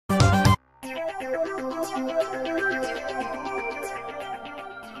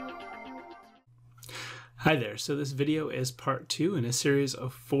Hi there, so this video is part 2 in a series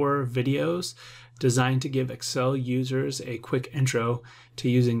of 4 videos designed to give Excel users a quick intro to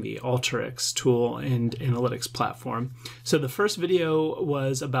using the Alteryx tool and analytics platform. So the first video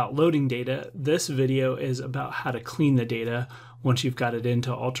was about loading data. This video is about how to clean the data once you've got it into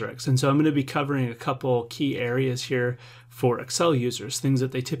Alteryx. And so I'm going to be covering a couple key areas here for Excel users, things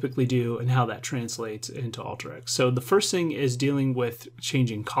that they typically do and how that translates into Alteryx. So the first thing is dealing with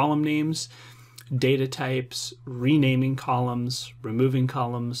changing column names, data types, renaming columns, removing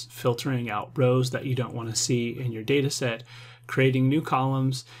columns, filtering out rows that you don't want to see in your data set, creating new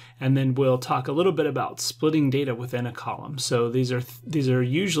columns, and then we'll talk a little bit about splitting data within a column. So these are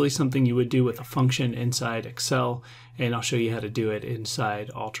usually something you would do with a function inside Excel, and I'll show you how to do it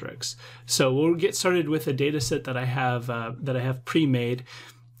inside Alteryx. So we'll get started with a data set that I have pre-made.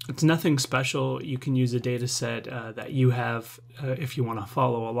 It's nothing special. You can use a data set that you have if you want to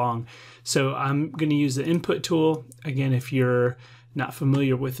follow along. So I'm going to use the input tool. Again, if you're not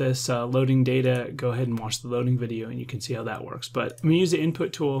familiar with this loading data, go ahead and watch the loading video and you can see how that works. But I'm going to use the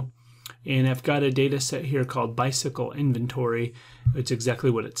input tool, and I've got a data set here called bicycle inventory. It's exactly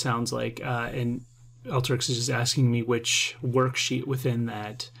what it sounds like. And Alteryx is just asking me which worksheet within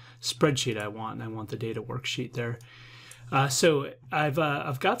that spreadsheet I want, and I want the data worksheet there. So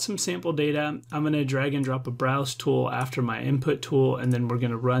I've got some sample data. I'm going to drag and drop a browse tool after my input tool, and then we're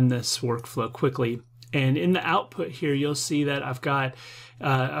going to run this workflow quickly. And in the output here, you'll see that I've got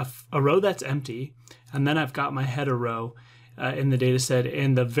a row that's empty, and then I've got my header row in the data set.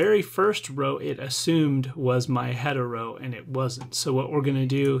 And the very first row it assumed was my header row, and it wasn't. So what we're going to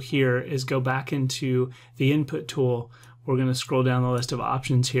do here is go back into the input tool. We're going to scroll down the list of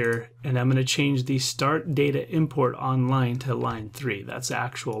options here, and I'm going to change the start data import on line to line 3. That's the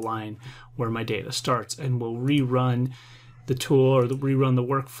actual line where my data starts, and we'll rerun the tool or rerun the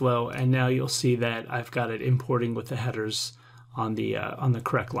workflow, and now you'll see that I've got it importing with the headers on the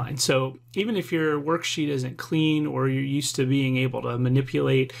correct line. So even if your worksheet isn't clean, or you're used to being able to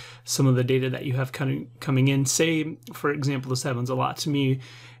manipulate some of the data that you have coming in, say, for example, this happens a lot to me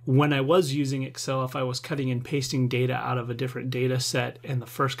when I was using Excel. If I was cutting and pasting data out of a different data set and the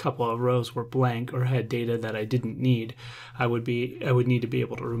first couple of rows were blank or had data that I didn't need, I would need to be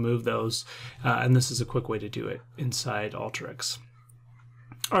able to remove those. And this is a quick way to do it inside Alteryx.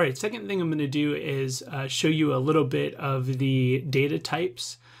 All right, second thing I'm going to do is show you a little bit of the data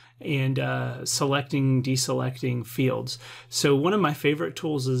types and selecting, deselecting fields. So one of my favorite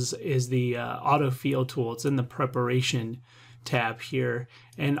tools is the auto field tool. It's in the preparation tab here.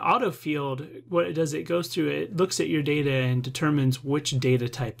 And auto field, what it does, it goes through, it looks at your data and determines which data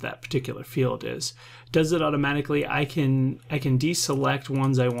type that particular field is. Does it automatically. I can deselect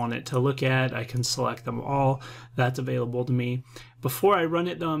ones I want it to look at. I can select them all. That's available to me. Before I run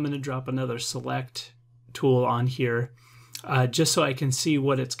it though, I'm going to drop another select tool on here just so I can see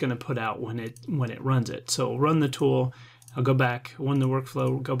what it's going to put out when it runs it. So run the tool. I'll go back, run the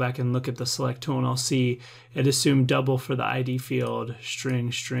workflow, go back and look at the select tool, and I'll see it assumed double for the ID field,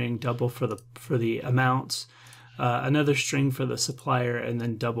 string, double for the amounts, another string for the supplier, and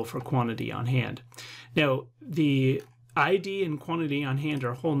then double for quantity on hand. Now, the ID and quantity on hand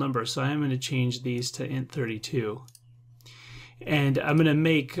are whole numbers, so I'm going to change these to int32. And I'm going to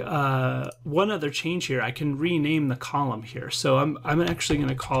make one other change here. I can rename the column here. So I'm actually going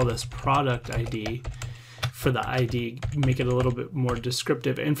to call this product ID for the ID, make it a little bit more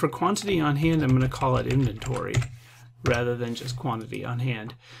descriptive. And for quantity on hand, I'm going to call it inventory rather than just quantity on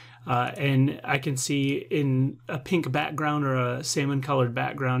hand. And I can see in a pink background or a salmon colored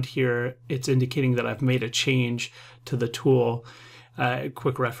background here, it's indicating that I've made a change to the tool. A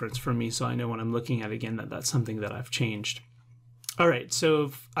quick reference for me so I know when I'm looking at it again that that's something that I've changed. All right,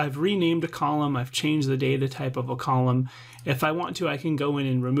 so I've renamed a column, I've changed the data type of a column. If I want to, I can go in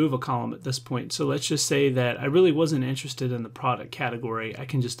and remove a column at this point. So let's just say that I really wasn't interested in the product category. I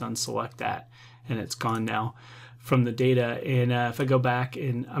can just unselect that, and it's gone now from the data. And if I go back,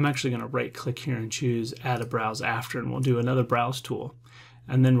 and I'm actually going to right click here and choose add a browse after, and we'll do another browse tool,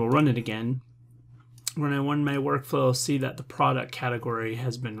 and then we'll run it again. When I run my workflow, I'll see that the product category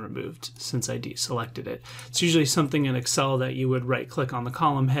has been removed since I deselected it. It's usually something in Excel that you would right click on the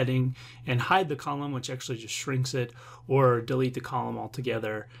column heading and hide the column, which actually just shrinks it, or delete the column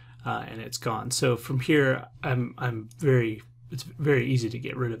altogether and it's gone. So from here, it's very easy to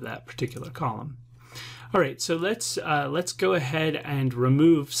get rid of that particular column. All right, so let's go ahead and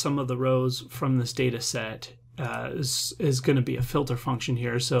remove some of the rows from this data set. Is going to be a filter function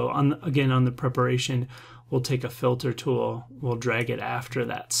here. So again, on the preparation, we'll take a filter tool, we'll drag it after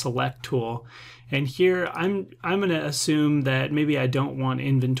that select tool. And here I'm going to assume that maybe I don't want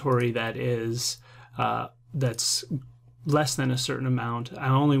inventory that is that's less than a certain amount. I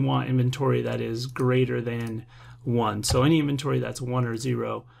only want inventory that is greater than 1. So any inventory that's 1 or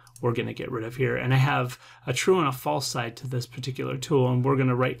 0, we're going to get rid of here. And I have a true and a false side to this particular tool, and we're going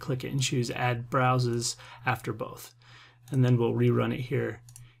to right click it and choose add browses after both. And then we'll rerun it here.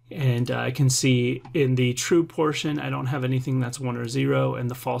 And I can see in the true portion, I don't have anything that's 1 or 0, and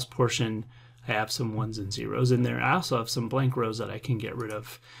the false portion, I have some 1s and 0s in there. I also have some blank rows that I can get rid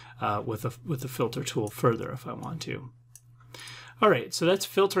of with the filter tool further if I want to. All right, so that's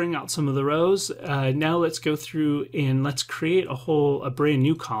filtering out some of the rows. Now let's go through and let's create a brand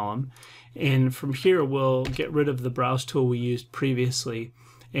new column. And from here, we'll get rid of the browse tool we used previously.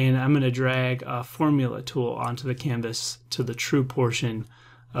 And I'm going to drag a formula tool onto the canvas to the true portion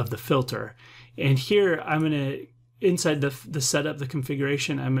of the filter. And here, I'm going to, inside the setup, the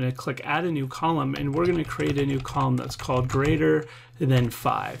configuration, I'm going to click add a new column, and we're going to create a new column that's called greater than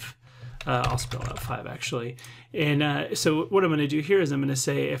 5. I'll spell out 5 actually. And so what I'm going to do here is I'm going to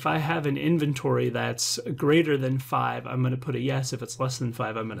say if I have an inventory that's greater than 5, I'm going to put a yes. If it's less than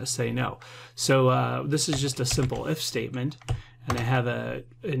 5, I'm going to say no. So this is just a simple if statement. And I have an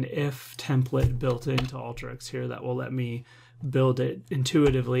if template built into Alteryx here that will let me build it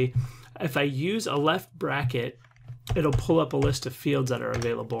intuitively. If I use a left bracket, it'll pull up a list of fields that are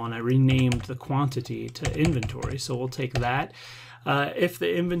available, and I renamed the quantity to inventory. So we'll take that. If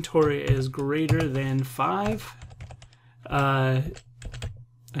the inventory is greater than 5, and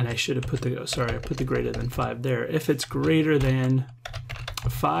I should have put the, sorry, I put the greater than 5 there. If it's greater than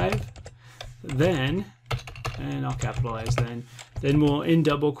 5, then, and I'll capitalize then we'll, in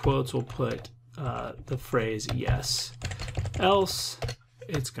double quotes, we'll put the phrase yes. Else,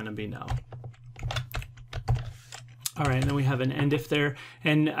 it's going to be no. All right, and then we have an end if there,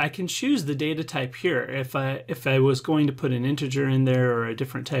 and I can choose the data type here. If I was going to put an integer in there or a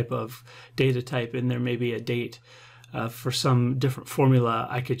different type of data type in there, maybe a date for some different formula,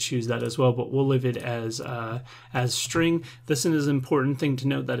 I could choose that as well. But we'll leave it as string. This is an important thing to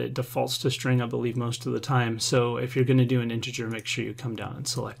note that it defaults to string, I believe, most of the time. So if you're going to do an integer, make sure you come down and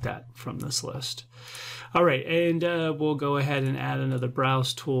select that from this list. All right, and we'll go ahead and add another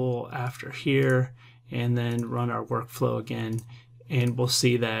browse tool after here, and then run our workflow again, and we'll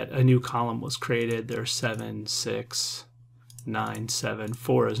see that a new column was created. There's 7, 6, 9, 7,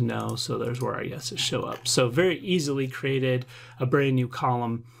 4 is no, so there's where our yeses show up. So very easily created a brand new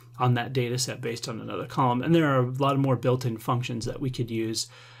column on that data set based on another column. And there are a lot of more built-in functions that we could use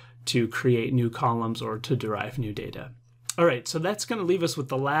to create new columns or to derive new data. All right, so that's going to leave us with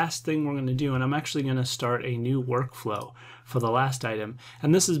the last thing we're going to do, and I'm actually going to start a new workflow for the last item,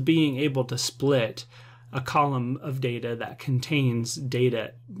 and this is being able to split a column of data that contains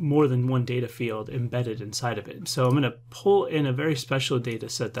data, more than one data field embedded inside of it. So I'm going to pull in a very special data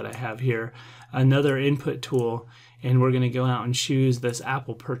set that I have here, another input tool, and we're going to go out and choose this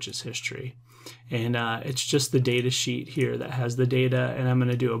Apple purchase history. And it's just the data sheet here that has the data, and I'm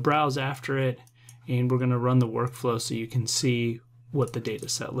going to do a browse after it, and we're going to run the workflow so you can see what the data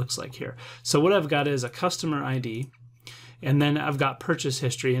set looks like here. So what I've got is a customer ID, and then I've got purchase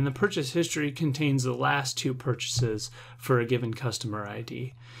history, and the purchase history contains the last 2 purchases for a given customer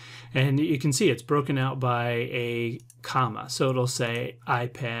ID. And you can see it's broken out by a comma. So it'll say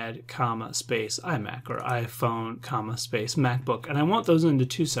iPad, comma, space, iMac, or iPhone, comma, space, MacBook. And I want those into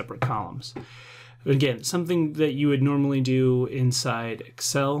 2 separate columns. Again, something that you would normally do inside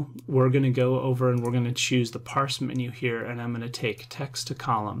Excel. We're going to go over and we're going to choose the parse menu here, and I'm going to take text to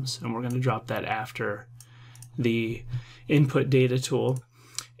columns, and we're going to drop that after the input data tool.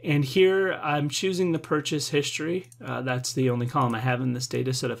 And here I'm choosing the purchase history. That's the only column I have in this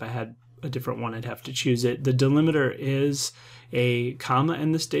data set. If I had a different one, I'd have to choose it. The delimiter is a comma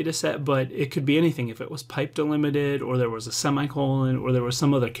in this data set, but it could be anything. If it was pipe delimited, or there was a semicolon, or there was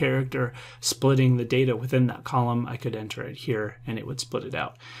some other character splitting the data within that column, I could enter it here and it would split it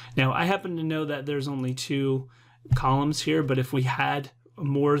out. Now, I happen to know that there's only 2 columns here, but if we had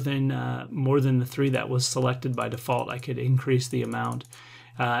more than the 3 that was selected by default, I could increase the amount.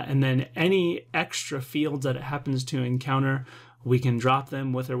 And then any extra fields that it happens to encounter, we can drop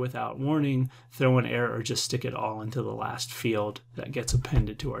them with or without warning, throw an error, or just stick it all into the last field that gets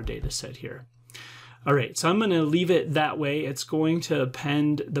appended to our data set here. All right, so I'm going to leave it that way. It's going to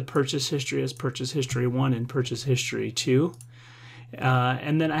append the purchase history as purchase history 1 and purchase history 2.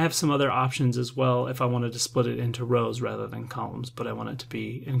 And then I have some other options as well if I wanted to split it into rows rather than columns, but I want it to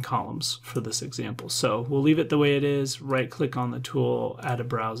be in columns for this example. So we'll leave it the way it is, right click on the tool, add a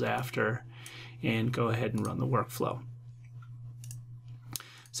browse after, and go ahead and run the workflow.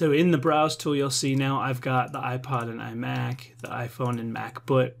 So in the Browse tool, you'll see now I've got the iPod and iMac, the iPhone and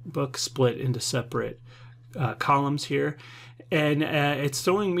MacBook split into separate columns here, and it's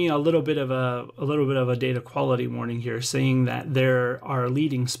throwing me a little bit of a data quality warning here, saying that there are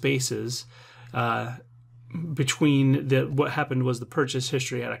leading spaces between what happened was the purchase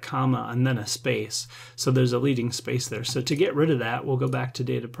history had a comma and then a space, so there's a leading space there. So to get rid of that, we'll go back to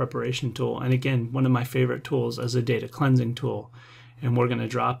data preparation tool, and again, one of my favorite tools as a data cleansing tool. And we're going to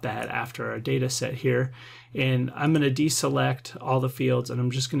drop that after our data set here. And I'm going to deselect all the fields, and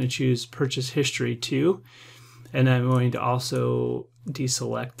I'm just going to choose purchase history 2. And I'm going to also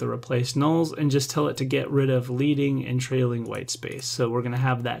deselect the replace nulls and just tell it to get rid of leading and trailing white space. So we're going to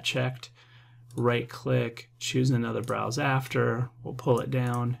have that checked. Right click, choose another browse after, we'll pull it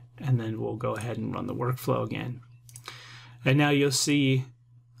down, and then we'll go ahead and run the workflow again. And now you'll see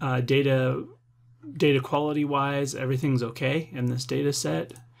data quality wise, everything's okay in this data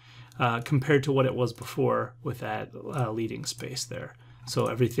set compared to what it was before with that leading space there. So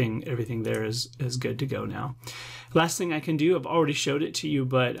everything there is good to go now. Last thing I can do, I've already showed it to you,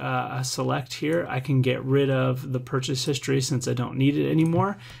 but select here, I can get rid of the purchase history since I don't need it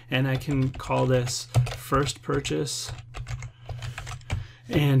anymore, and I can call this first purchase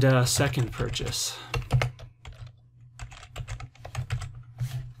and second purchase.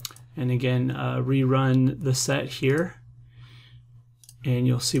 And again, rerun the set here, and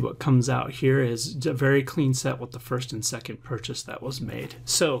you'll see what comes out here is a very clean set with the first and second purchase that was made.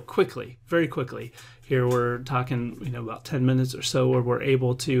 So quickly, very quickly, here we're talking about 10 minutes or so where we're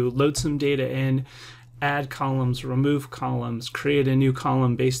able to load some data in, add columns, remove columns, create a new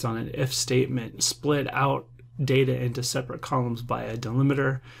column based on an if statement, split out data into separate columns by a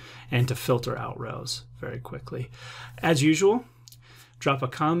delimiter, and to filter out rows very quickly. As usual, drop a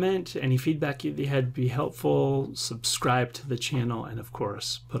comment. Any feedback you had would be helpful. Subscribe to the channel, and of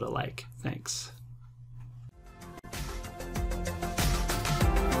course, put a like. Thanks.